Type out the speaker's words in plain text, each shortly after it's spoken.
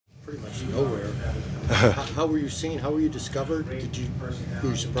pretty much nowhere. How were you seen? How were you discovered? Were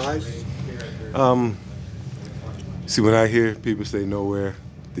you surprised? See, when I hear people say nowhere,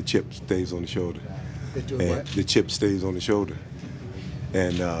 the chip stays on the shoulder. The chip stays on the shoulder.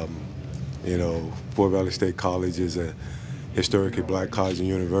 And, you know, Fort Valley State College is a historically black college and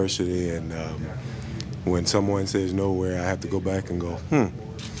university, and when someone says nowhere, I have to go back and go,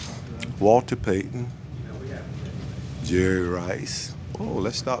 Walter Payton, Jerry Rice. Oh,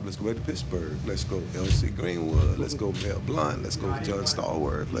 let's stop. Let's go back to Pittsburgh. Let's go L.C. Greenwood. Let's go Mel Blount. Let's go John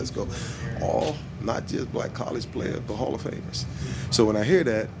Stallworth. Let's go all, not just black college players, but Hall of Famers. So when I hear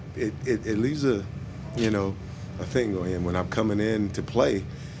that, it leaves a, you know, a thing going in. When I'm coming in to play,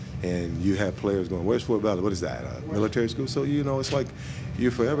 and you have players going, where's Fort Valley? What is that, military school? So, you know, it's like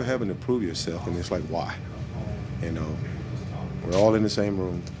you're forever having to prove yourself, and it's like, why? You know, we're all in the same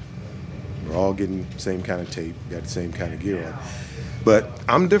room. We're all getting the same kind of tape, got the same kind of gear on. But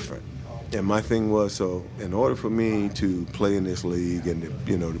I'm different. And my thing was, so in order for me to play in this league and, to,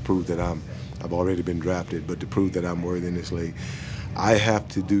 you know, to prove that I've already been drafted, but to prove that I'm worthy in this league, I have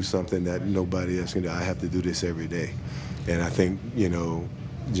to do something that nobody else can do. I have to do this every day. And I think, you know,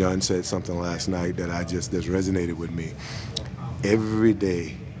 John said something last night that just resonated with me. Every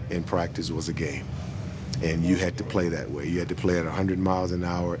day in practice was a game, and you had to play that way. You had to play at 100 miles an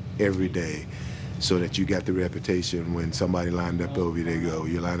hour every day, so that you got the reputation when somebody lined up over you, they go,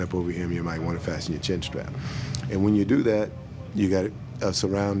 you line up over him, you might want to fasten your chin strap. And when you do that, you got a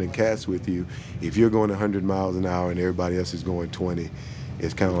surrounding cast with you. If you're going 100 miles an hour and everybody else is going 20,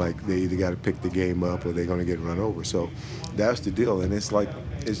 it's kind of like they either got to pick the game up or they're going to get run over. So that's the deal. And it's like,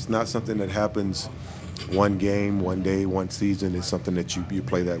 it's not something that happens one game, one day, one season. It's something that you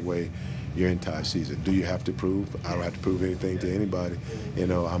play that way your entire season. Do you have to prove? I don't have to prove anything to anybody. You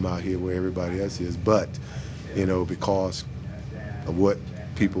know, I'm out here where everybody else is. But, you know, because of what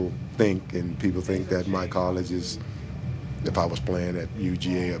people think, and people think that my college is, if I was playing at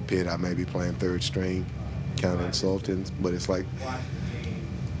UGA or Pitt, I may be playing third string, kind of insulting. But it's like,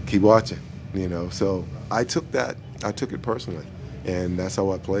 keep watching, you know. So I took it personally, and that's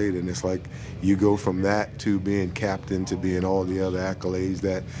how I played. And it's like you go from that to being captain to being all the other accolades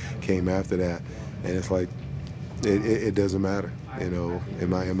that came after that, and it's like it doesn't matter, you know. In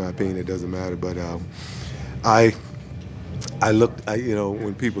my opinion, it doesn't matter. But I you know,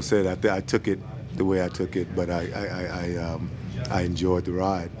 when people said I took it the way I took it, but I enjoyed the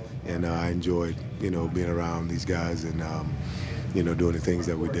ride, and I enjoyed, you know, being around these guys and you know, doing the things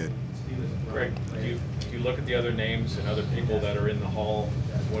that we did. Greg, do you look at the other names and other people that are in the hall?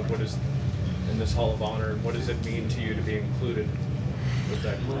 What is in this Hall of Honor? What does it mean to you to be included with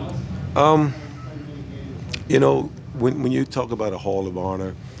that group? You know, when you talk about a Hall of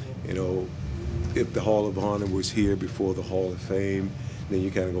Honor, you know, if the Hall of Honor was here before the Hall of Fame, then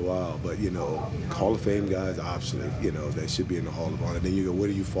you kind of go, wow. But, you know, Hall of Fame guys, obviously, you know, they should be in the Hall of Honor. Then you go, where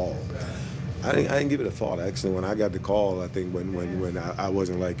do you fall? I didn't give it a thought. Actually, when I got the call, I think when I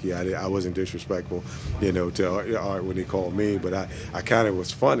wasn't like, I wasn't disrespectful, you know, to Art when he called me. But I kind of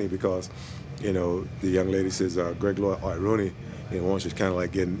was funny because, you know, the young lady says, Greg Lloyd, Art Rooney, you know, wants to kind of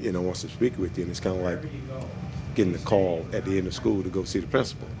like getting, you know, wants to speak with you, and it's kind of like getting the call at the end of school to go see the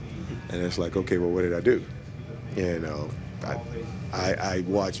principal, and it's like, okay, well, what did I do? You know, I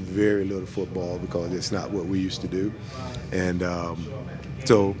watch very little football because it's not what we used to do, and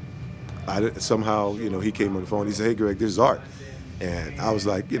so. Somehow, you know, he came on the phone. He said, "Hey, Greg, this is Art," and I was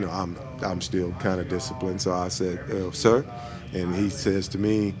like, you know, I'm still kind of disciplined. So I said, "Sir," and he says to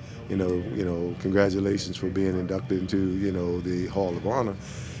me, you know, congratulations for being inducted into, you know, the Hall of Honor.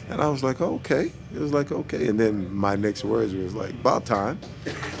 And I was like, oh, okay. It was like, okay. And then my next words was like, about time.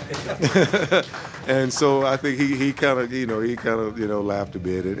 And so I think he kind of, you know, laughed a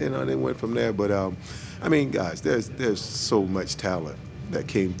bit, and, you know, and it went from there. But I mean, guys, there's so much talent that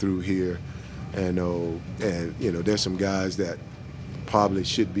came through here, and you know, there's some guys that probably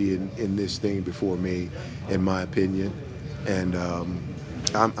should be in this thing before me, in my opinion, and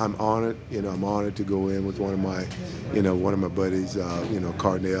I'm honored. You know, I'm honored to go in with one of my buddies, you know,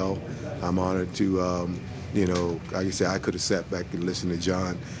 Carnell. I'm honored to, you know, like I said, I could have sat back and listened to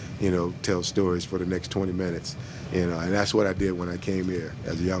John, you know, tell stories for the next 20 minutes, you know, and that's what I did when I came here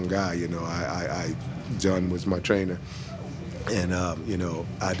as a young guy. You know, John was my trainer. And, you know,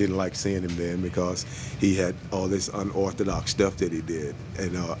 I didn't like seeing him then because he had all this unorthodox stuff that he did.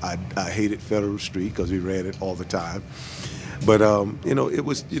 And I hated Federal Street because we ran it all the time. But you know, it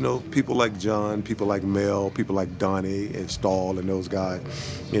was, you know, people like John, people like Mel, people like Donnie and Stahl and those guys.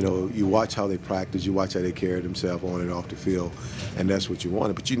 You know, you watch how they practice, you watch how they carry themselves on and off the field, and that's what you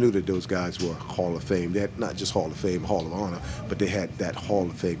wanted. But you knew that those guys were Hall of Fame. They had not just Hall of Fame, Hall of Honor, but they had that Hall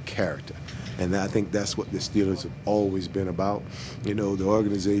of Fame character. And I think that's what the Steelers have always been about. You know, the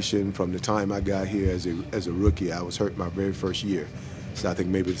organization, from the time I got here as a rookie, I was hurt my very first year. So I think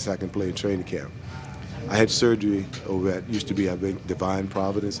maybe the second play in training camp. I had surgery over at, used to be, I think, Divine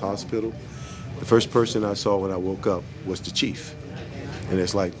Providence Hospital. The first person I saw when I woke up was the chief. And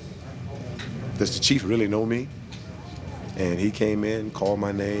it's like, does the chief really know me? And he came in, called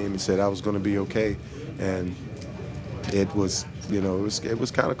my name, and said I was going to be okay. And it was, you know, it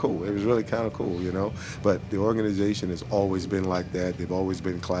was kind of cool. It was really kind of cool, you know. But the organization has always been like that. They've always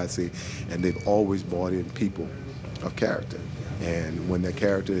been classy, and they've always brought in people of character. And when that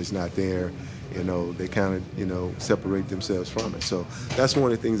character is not there, you know, they kind of, you know, separate themselves from it. So that's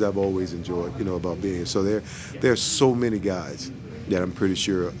one of the things I've always enjoyed, you know, about being here. So there's so many guys that I'm pretty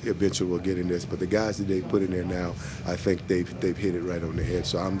sure eventually will get in this. But the guys that they put in there now, I think they've hit it right on the head.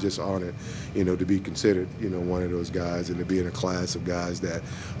 So I'm just honored, you know, to be considered, you know, one of those guys, and to be in a class of guys that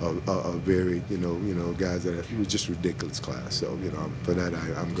are very, you know, guys that it was just ridiculous class. So, you know, for that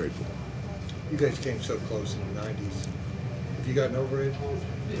I'm grateful. You guys came so close in the 90s. Have you gotten over it?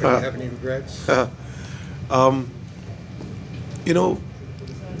 Do you have any regrets? You know,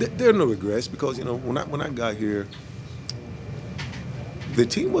 there are no regrets, because, you know, when I got here, the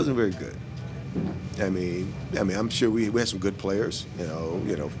team wasn't very good. I mean, I'm sure we had some good players, you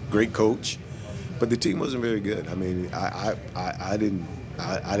know, great coach, but the team wasn't very good. I mean, I didn't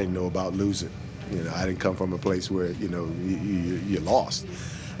know about losing. You know, I didn't come from a place where, you know, you lost.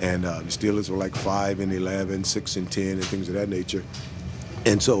 And the Steelers were like 5-11, 6-10, and things of that nature.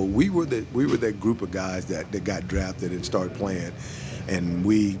 And so we were that group of guys that got drafted and started playing, and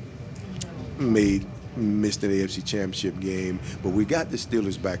we missed an AFC Championship game, but we got the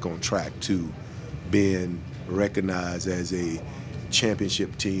Steelers back on track to being recognized as a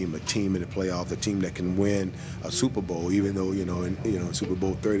championship team, a team in the playoff, a team that can win a Super Bowl, even though, you know, in Super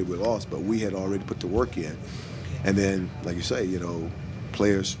Bowl 30 we lost, but we had already put the work in. And then, like you say, you know,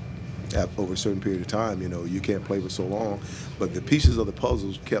 players over a certain period of time, you know, you can't play for so long, but the pieces of the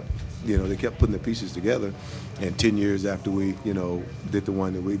puzzles kept, you know, they kept putting the pieces together. And 10 years after we, you know, did the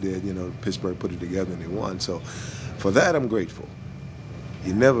one that we did, you know, Pittsburgh put it together and they won. So for that, I'm grateful.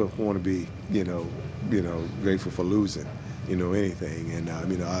 You never want to be, you know, grateful for losing, you know, anything. And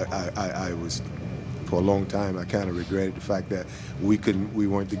you know, I was, for a long time, I kind of regretted the fact that we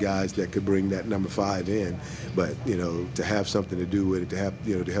weren't the guys that could bring that number 5 in. But, you know, to have something to do with it, to have,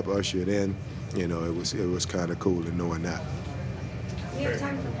 you know, to help usher it in, you know, it was kind of cool in knowing that. We have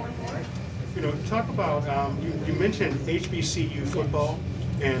time for one more. You know, talk about, you mentioned HBCU football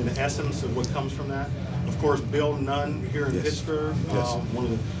and the essence of what comes from that. Of course, Bill Nunn here in Pittsburgh, one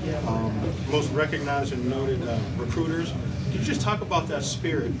of the most recognized and noted recruiters. Could you just talk about that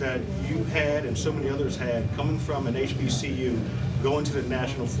spirit that you had and so many others had coming from an HBCU going to the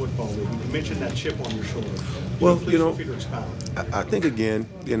National Football League? You mentioned that chip on your shoulder. Well, please you know, feel free to expound. I think, again,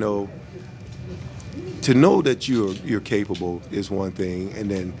 you know, to know that you're capable is one thing,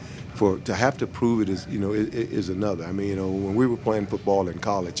 and then to have to prove it is, you know, is another. I mean, you know, when we were playing football in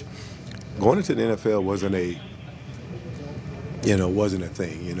college, going into the NFL wasn't a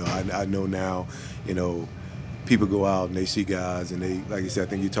thing. You know, I know now, you know, people go out and they see guys and they, like I said, I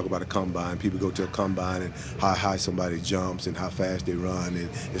think you talk about a combine. People go to a combine and how high somebody jumps and how fast they run, and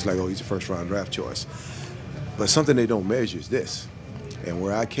it's like, oh, he's a first-round draft choice. But something they don't measure is this. And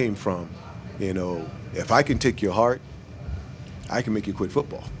where I came from, you know, if I can take your heart, I can make you quit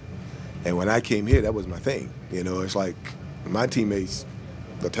football. And when I came here, that was my thing. You know, it's like my teammates,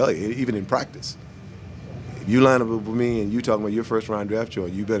 they'll tell you, even in practice, if you line up with me and you talking about your first-round draft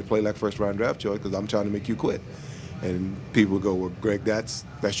choice, you better play like first-round draft choice, because I'm trying to make you quit. And people go, well, Greg, that's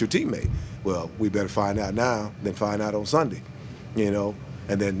your teammate. Well, we better find out now than find out on Sunday, you know.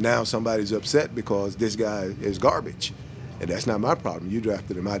 And then now somebody's upset because this guy is garbage. And that's not my problem. You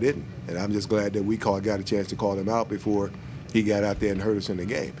drafted him, I didn't. And I'm just glad that we got a chance to call him out before he got out there and hurt us in the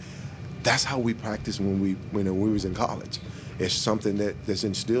game. That's how we practiced when we was in college. It's something that's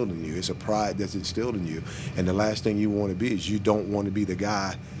instilled in you. It's a pride that's instilled in you. And the last thing you want to be is you don't want to be the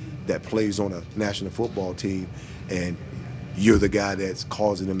guy that plays on a national football team and you're the guy that's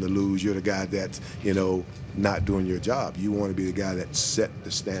causing them to lose. You're the guy that's, you know, not doing your job. You want to be the guy that set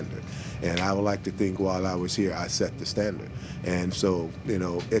the standard. And I would like to think while I was here, I set the standard. And so, you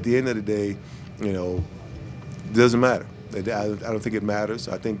know, at the end of the day, you know, it doesn't matter. I don't think it matters.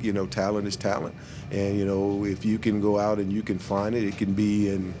 I think, you know, talent is talent. And, you know, if you can go out and you can find it, it can be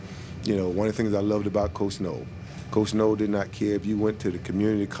in, you know, one of the things I loved about Coach Knoll. Coach Knoll did not care if you went to the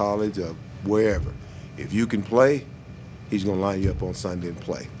community college or wherever. If you can play, he's going to line you up on Sunday and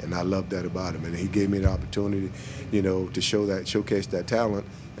play. And I love that about him. And he gave me the opportunity, you know, to showcase that talent.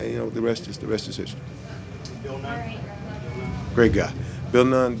 And, you know, the rest is history. Bill Nunn. Great guy. Bill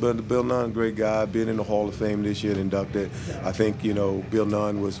Nunn, great guy, being in the Hall of Fame this year and inducted. I think, you know, Bill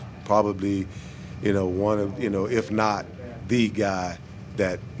Nunn was probably, you know, one of, you know, if not the guy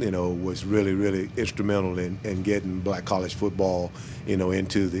that, you know, was really, really instrumental in getting black college football, you know,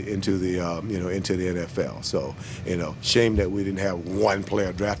 into the NFL. So, you know, shame that we didn't have one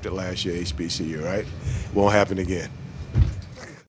player drafted last year, HBCU, right? Won't happen again.